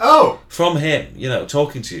lips from him. You know,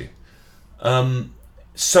 talking to you,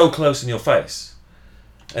 so close in your face,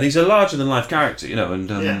 and he's a larger than life character. You know, and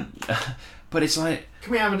but it's like,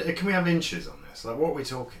 can we have inches on this? Like, what are we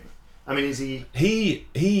talking? I mean, is he?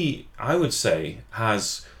 He, I would say,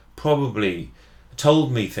 has probably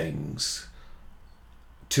told me things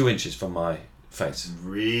 2 inches from my face.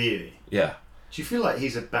 Really? Yeah. Do you feel like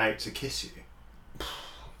he's about to kiss you?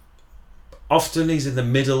 Often he's in the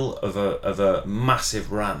middle of a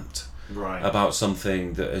massive rant about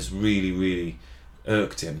something that has really, really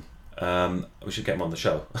irked him. We should get him on the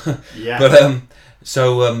show. Yeah. But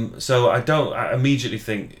so I immediately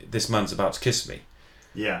think this man's about to kiss me.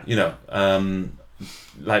 Yeah. You know,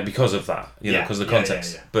 like because of that, you know, because of the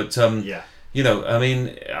context. Yeah. But you know, I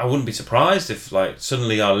mean, I wouldn't be surprised if like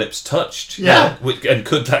suddenly our lips touched. Yeah. You know, and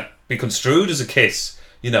could that be construed as a kiss?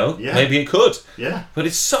 You know, maybe it could. Yeah. But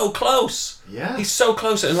it's so close. Yeah. He's so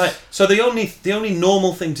close, and like, so the only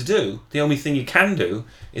normal thing to do, the only thing you can do,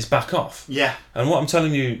 is back off. Yeah. And what I'm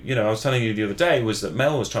telling you, you know, I was telling you the other day was that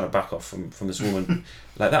Mel was trying to back off from this woman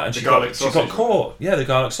like that, and she got caught. Yeah, the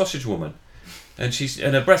garlic sausage woman, and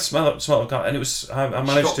her breath smelled of garlic, and it was I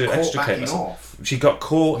managed to extricate myself. She got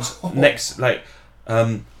caught next, like,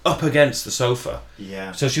 up against the sofa.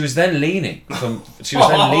 Yeah. So she was then leaning from the sort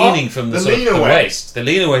of the waist, the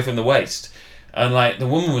lean away from the waist, and like the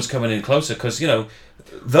woman was coming in closer because, you know,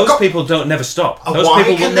 those people never stop. Those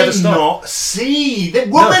people will never stop. Not see the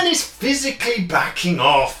woman is physically backing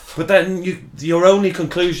off. But then your only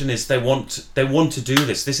conclusion is they want to do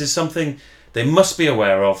this. This is something they must be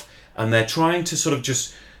aware of, and they're trying to sort of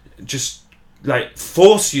just like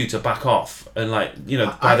force you to back off, and like, you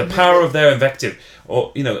know, by the power of their invective,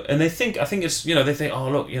 or, you know, and I think it's, you know, they think,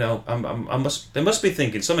 oh look, you know, they must be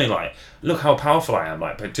thinking something like, look how powerful I am,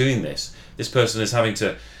 like, by doing this person is having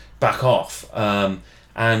to back off,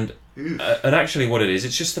 and actually what it is,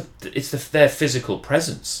 it's just their physical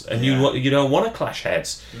presence, and you don't want to clash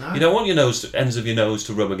heads. No. You don't want ends of your nose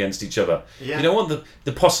to rub against each other. Yeah. You don't want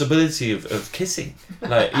the possibility of kissing,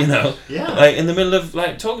 like, you know, like in the middle of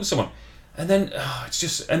like talking to someone. And then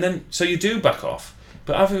so you do back off.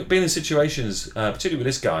 But I've been in situations, particularly with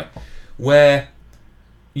this guy, where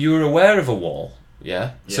you're aware of a wall,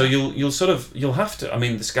 So you'll have to. I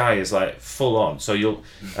mean, this guy is like full on. So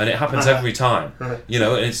and it happens every time, you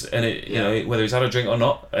know. You know, whether he's had a drink or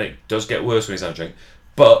not, it does get worse when he's had a drink.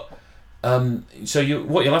 But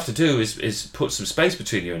what you'll have to do is put some space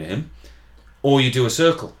between you and him, or you do a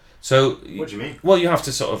circle. So what do you mean? Well, you have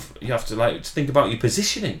to like think about your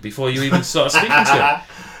positioning before you even start speaking to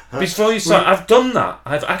him. Before you start, I've done that.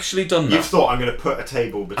 I've actually done that. You've thought, I'm going to put a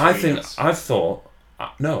table between us. I've thought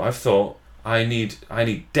I need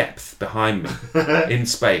depth behind me in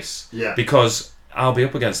space. Yeah. Because I'll be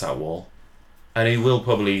up against that wall, and he will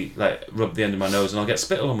probably like rub the end of my nose, and I'll get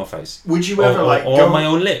spittle on my face. Would you ever or on my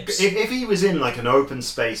own lips? If he was in like an open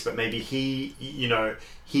space, but maybe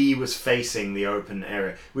he was facing the open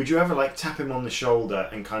area, would you ever like tap him on the shoulder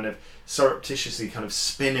and kind of surreptitiously kind of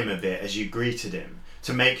spin him a bit as you greeted him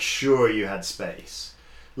to make sure you had space?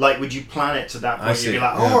 Like, would you plan it to that point? You'd be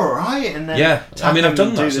like, all right, and then I mean, I've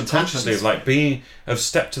done that subconsciously, of like of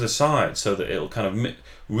step to the side so that it'll kind of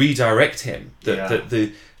redirect him.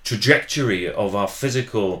 The trajectory of our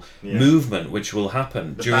physical movement, which will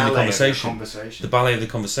happen during the conversation, the ballet of the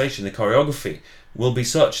conversation, the choreography will be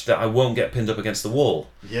such that I won't get pinned up against the wall.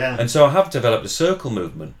 Yeah. And so I have developed a circle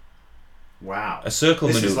movement. Wow. A circle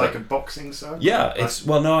maneuver. This is like a boxing circle? Yeah. It's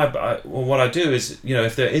what I do is, you know,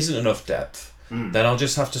 if there isn't enough depth, then I'll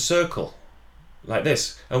just have to circle like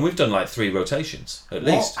this. And we've done like 3 rotations at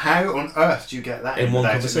least. How on earth do you get that in one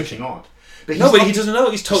conversation? Odd? But he doesn't know.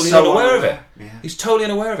 He's totally unaware of it. Yeah. He's totally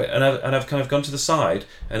unaware of it. And I've kind of gone to the side,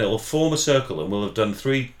 and it will form a circle, and we'll have done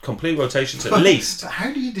 3 complete rotations at least. But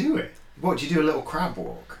how do you do it? What, do you do a little crab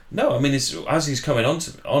walk? No, I mean, as he's coming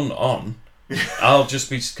on, I'll just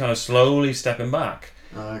be kind of slowly stepping back,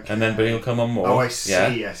 and then he'll come on more. Oh, I see.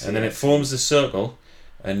 And then it forms the circle,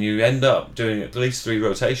 and you end up doing at least 3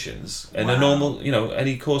 rotations in a normal, you know,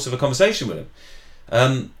 any course of a conversation with him.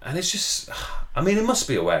 And it's just, I mean, he must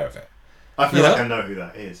be aware of it. I feel like I know who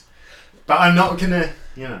that is, but I'm not gonna,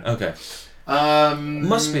 you know. Okay. There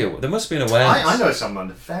must be an awareness. I know someone,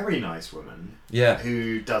 a very nice woman,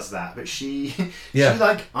 who does that, but she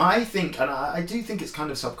like, I think, and I do think it's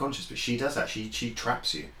kind of subconscious, but she does that. She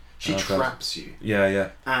traps you. She traps you. Yeah.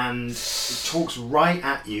 And talks right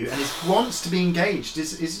at you, and wants to be engaged.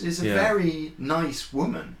 Is a very nice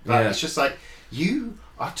woman. But it's just like, you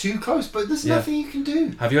are too close, but there's nothing you can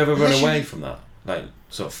do. Have you ever run away from that? Like,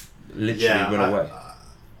 sort of literally run away?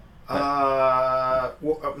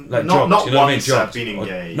 Like not jogged, you know once what I mean? I've been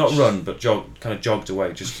engaged. Not run, but kind of jogged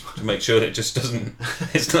away, just to make sure that it just doesn't.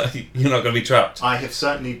 It's not, you're not going to be trapped. I have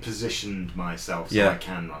certainly positioned myself so I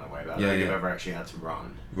can run away, but I don't think I've ever actually had to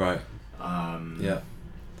run. Right.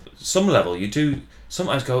 Some level you do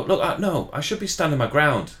sometimes go, look, no, I should be standing my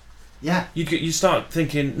ground. Yeah. You start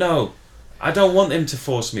thinking, no, I don't want him to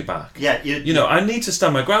force me back. Yeah. I need to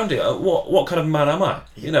stand my ground here. What kind of man am I?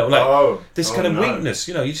 This kind of weakness.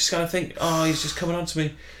 You just kind of think, oh, he's just coming on to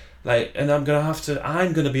me, like, and I'm going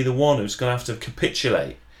to be the one who's going to have to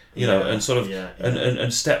capitulate, and sort of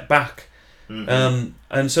and step back. Mm-hmm.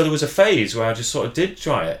 And so there was a phase where I just sort of did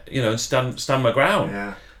try it, and stand my ground.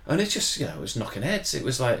 Yeah. And it just, it was knocking heads. It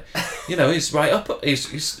was like, he's right up.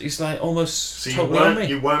 He's like almost. So totally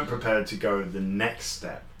you weren't prepared to go the next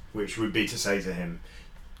step, which would be to say to him,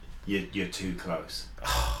 "You're too close."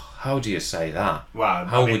 How do you say that? Well,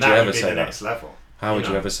 how would you ever say that? Next level. How would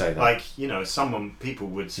you ever say that? Like, people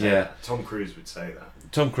would say that. Tom Cruise would say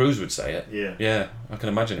that. Tom Cruise would say it. Yeah. Yeah, I can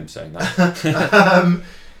imagine him saying that.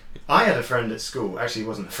 I had a friend at school. Actually, he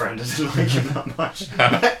wasn't a friend. I didn't like him that much.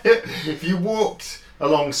 If you walked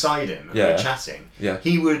alongside him and were chatting,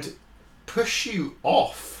 he would push you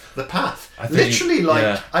off the path. Literally,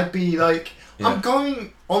 I'd be like, I'm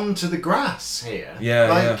going onto the grass here.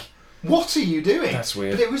 What are you doing? That's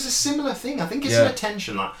weird. But it was a similar thing. I think it's an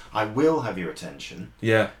attention. Like, I will have your attention.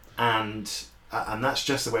 Yeah. And that's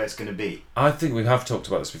just the way it's going to be. I think we have talked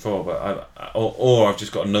about this before, but I've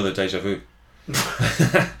just got another deja vu.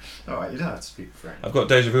 Alright, you don't have to speak for it. I've got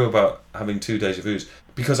deja vu about having two deja vus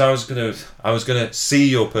because I was gonna see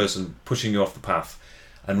your person pushing you off the path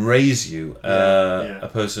and raise you a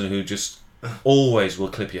person who just always will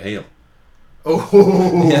clip your heel.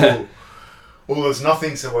 Oh yeah. Well, there's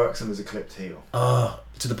nothing so irksome as a clipped heel.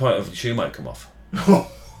 To the point of the shoe might come off.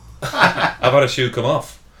 I've had a shoe come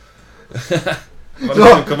off.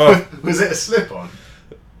 Was it a slip on?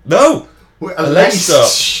 No. A lace up.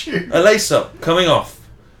 A lace up coming off.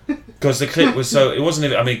 Because the clip was so... It wasn't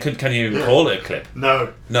even... I mean, can you even call it a clip?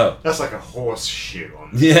 No. That's like a horseshoe on.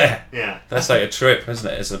 Yeah. Yeah. That's like a trip,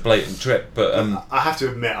 isn't it? It's a blatant trip. But I have to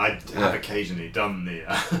admit, I have occasionally done the...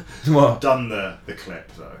 done the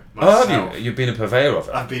clip, though. Myself. Oh, have you? You've been a purveyor of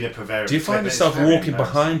it? I've been a purveyor of it. Do you find yourself walking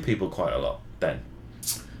behind people quite a lot, then?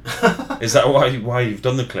 Is that why you've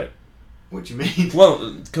done the clip? What do you mean?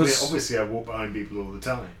 Well, because... obviously I walk behind people all the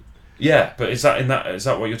time. Yeah, but is that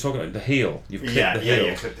what you're talking about? The heel? You've clipped the heel.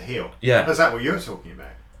 Yeah, clipped the heel. Yeah. Is that what you're talking about?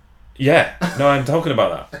 Yeah. No, I'm talking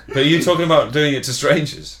about that. But are you talking about doing it to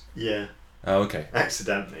strangers? Yeah. Oh, okay.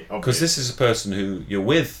 Accidentally. Because this is a person who you're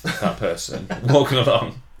with, that person, walking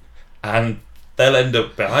along, and they'll end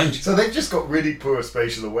up behind you. So they've just got really poor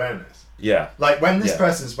spatial awareness. Yeah. Like when this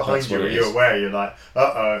person's behind you and you're aware, you're like,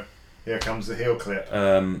 uh-oh, here comes the heel clip.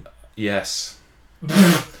 Yes.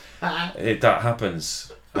 That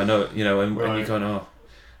happens. I know, and you're going, oh.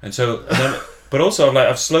 And so, but also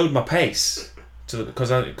I've slowed my pace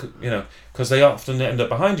because they often end up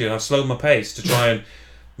behind you, and I've slowed my pace to try and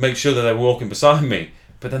make sure that they're walking beside me,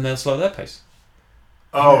 but then they'll slow their pace.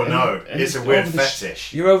 Oh no, it's a weird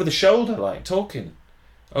fetish. You're over the shoulder, like talking.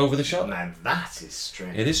 Over the shoulder. Man, that is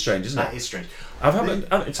strange. It is strange, isn't it? That is strange.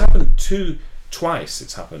 It's happened twice.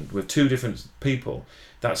 It's happened with two different people.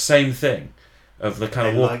 That same thing. Of the kind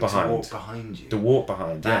of walk behind. To walk behind you. The walk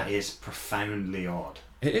behind, That is profoundly odd.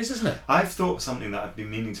 It is, isn't it? I've thought something that I've been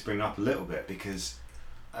meaning to bring up a little bit because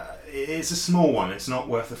it's a small one. It's not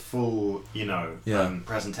worth a full,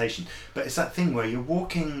 presentation. But it's that thing where you're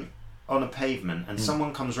walking on a pavement and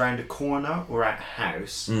someone comes round a corner or at a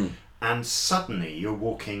house and suddenly you're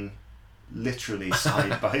walking literally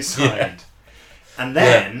side by side. And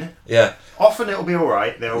then, often it'll be all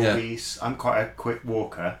right. There'll be. I'm quite a quick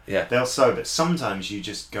walker. Yeah. They'll slow, but sometimes you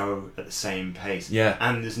just go at the same pace. Yeah.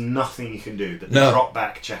 And there's nothing you can do but the drop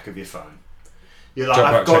back check of your phone. You're like,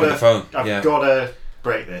 I've got to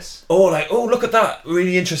break this. Or look at that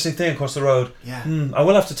really interesting thing across the road. Yeah. I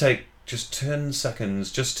will have to take just 10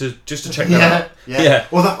 seconds just to check that out. Yeah.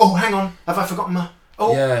 Or hang on, have I forgotten my?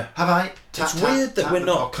 Oh. Yeah. Have I? It's weird that we're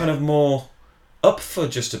not kind of more up for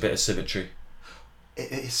just a bit of symmetry. It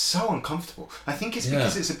is so uncomfortable. I think it's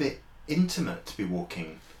because it's a bit intimate to be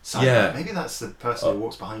walking silent. Maybe that's the person who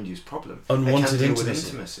walks behind you's problem. Unwanted they can't deal intimacy. with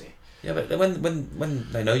intimacy. Yeah, but when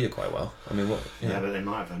they know you quite well, I mean, what? Yeah, but they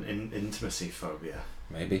might have an intimacy phobia.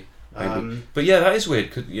 Maybe. But yeah, that is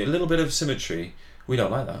weird. 'Cause a little bit of symmetry, we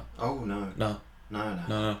don't like that. Oh no. No.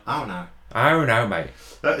 Oh no. Oh no, mate.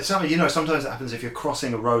 Sometimes it happens if you're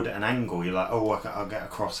crossing a road at an angle. You're like, I'll get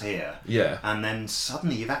across here. Yeah. And then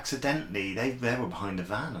suddenly you've accidentally they were behind a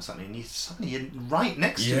van or something, and you're right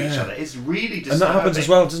next to each other. It's really disturbing. And that happens as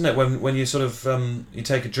well, doesn't it? When you sort of you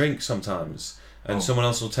take a drink sometimes, and someone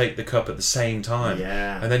else will take the cup at the same time.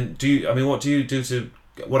 Yeah. And then what do you do to?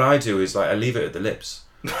 What I do is I leave it at the lips,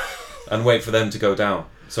 and wait for them to go down.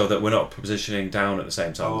 So that we're not positioning down at the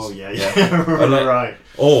same time. Oh yeah. Right.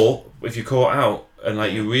 Or if you're caught out and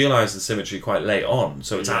you realise the symmetry quite late on,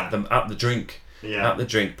 so it's at the drink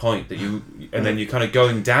point that you, and then you're kind of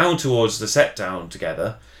going down towards the set down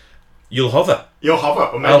together. You'll hover.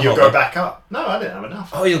 Or maybe you'll go back up. No, I didn't have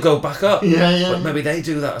enough. Oh, you'll go back up. Yeah. But maybe they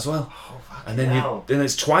do that as well. Oh, and then then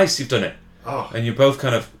it's twice you've done it. Oh. And you're both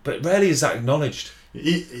kind of, but rarely is that acknowledged.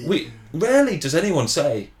 Rarely does anyone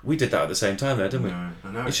say we did that at the same time there, didn't we? No,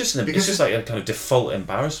 I know. It's just like a kind of default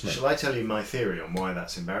embarrassment. Shall I tell you my theory on why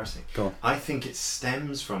that's embarrassing? Go on. I think it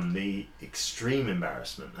stems from the extreme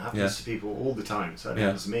embarrassment. It happens to people all the time. So it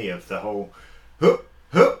happens to me of the whole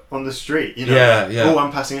on the street. Yeah. Oh,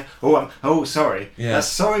 I'm passing it. Oh, sorry. Yeah. That's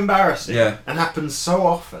so embarrassing. Yeah. And happens so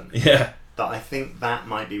often. Yeah. That I think that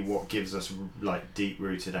might be what gives us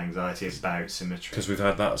deep-rooted anxiety about symmetry. Because we've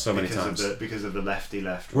had that so many times. Because of the lefty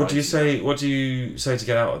left. What do you say? What do you say to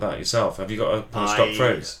get out of that yourself? Have you got a stop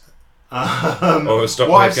phrase? Or a stop?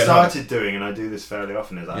 What I've started doing, and I do this fairly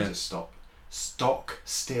often, is I just stop, stock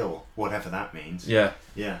still, whatever that means. Yeah.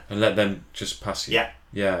 Yeah. And let them just pass you. Yeah.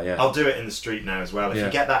 Yeah. I'll do it in the street now as well. If you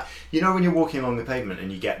get that, when you're walking along the pavement and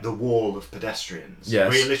you get the wall of pedestrians,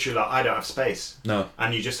 where you're literally like, I don't have space. No.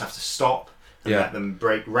 And you just have to stop and let them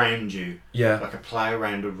break round you. Yeah. Like a plough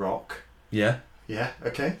around a rock. Yeah. Yeah.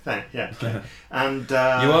 Okay. Okay. And you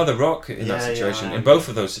are the rock in that situation. In both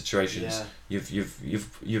of those situations,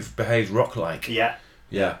 you've behaved rock-like. Yeah.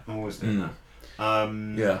 Yeah. I'm always doing that.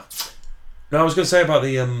 Yeah. No, I was going to say about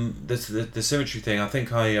the symmetry thing. I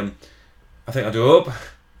think I do up.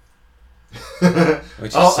 Which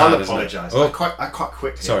is sad, I'll apologise. Oh. I quite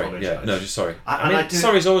quickly apologise. Yeah. No, just sorry. I mean,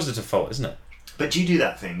 sorry is always the default, isn't it? But do you do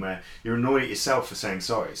that thing where you're annoyed at yourself for saying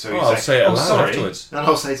sorry? So I'll say it aloud afterwards. And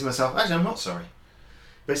I'll say to myself, actually, I'm not sorry.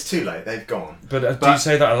 But it's too late. They've gone. But do you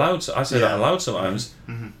say that aloud? I say that aloud sometimes.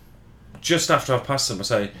 Mm-hmm. Just after I've passed them, I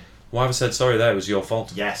say, why have I said sorry there? It was your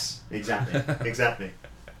fault. Yes, exactly. Exactly.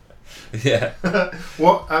 Yeah.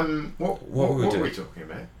 What were we talking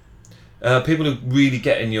about? People who really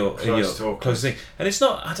get in your close thing, and it's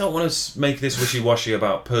not. I don't want to make this wishy-washy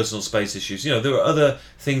about personal space issues. There are other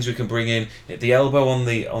things we can bring in. The elbow on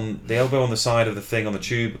the side of the thing on the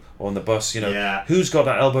tube or on the bus. Who's got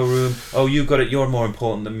that elbow room? Oh, you've got it. You're more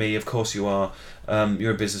important than me. Of course you are.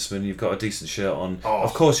 You're a businessman. You've got a decent shirt on. Oh,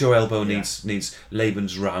 of course your elbow needs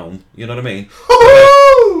Lebensraum. You know what I mean?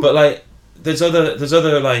 But there's other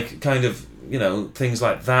kind of things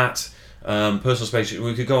like that. Personal space,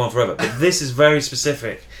 we could go on forever, but this is very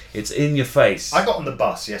specific. It's in your face. I got on the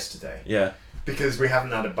bus yesterday. Yeah. Because we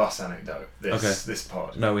haven't had a bus anecdote this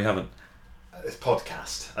pod. No, we haven't. This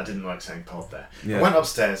podcast. I didn't like saying pod there. Yeah. I went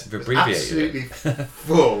upstairs. It was absolutely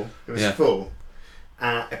full. It was full.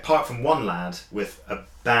 Apart from one lad with a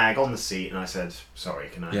bag on the seat, and I said, sorry,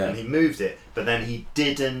 can I? Yeah. And he moved it, but then he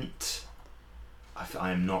didn't.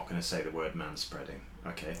 I am not going to say the word manspreading.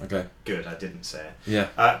 Okay. Good. I didn't say it. Yeah.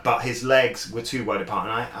 But his legs were too wide apart,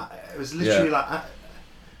 and it was literally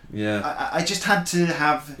I just had to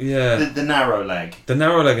have the narrow leg. The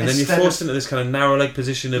narrow leg, and then you're forced into this kind of narrow leg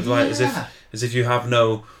position of as if you have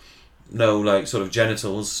no sort of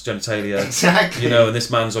genitalia. Exactly. And this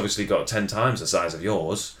man's obviously got 10 times the size of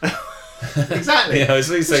yours. Exactly. It's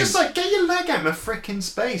just like, get your leg out of my frickin'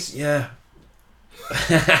 space. Yeah.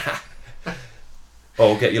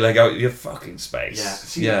 Or get your leg out of your fucking space. Yeah.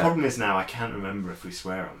 See, the problem is now I can't remember if we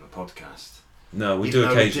swear on the podcast. No, we do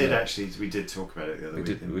occasionally. We did talk about it the other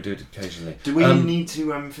week. We do it occasionally. Do we need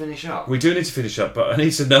to finish up? We do need to finish up, but I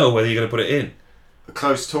need to know whether you're going to put it in.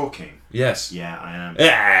 Close talking? Yes. Yeah, I am.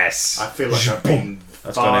 Yes! I feel like I've been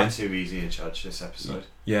far too easy a judge this episode.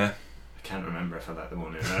 Yeah. I can't remember if I let the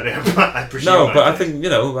one in earlier, but I presume no, but I think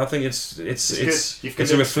it's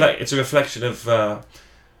a reflection of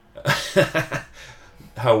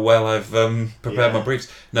how well I've prepared my briefs.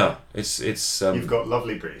 No, it's you've got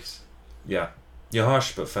lovely briefs. Yeah, you're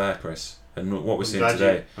harsh but fair, Chris. And what we're seeing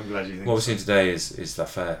today, I'm glad you think what we're seeing today is the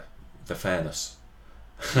fairness.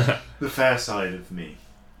 The fair side of me.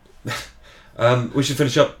 We should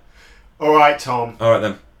finish up. All right, Tom. All right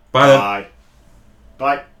then. Bye. Bye.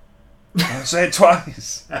 Then. Bye. Say it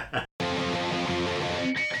twice.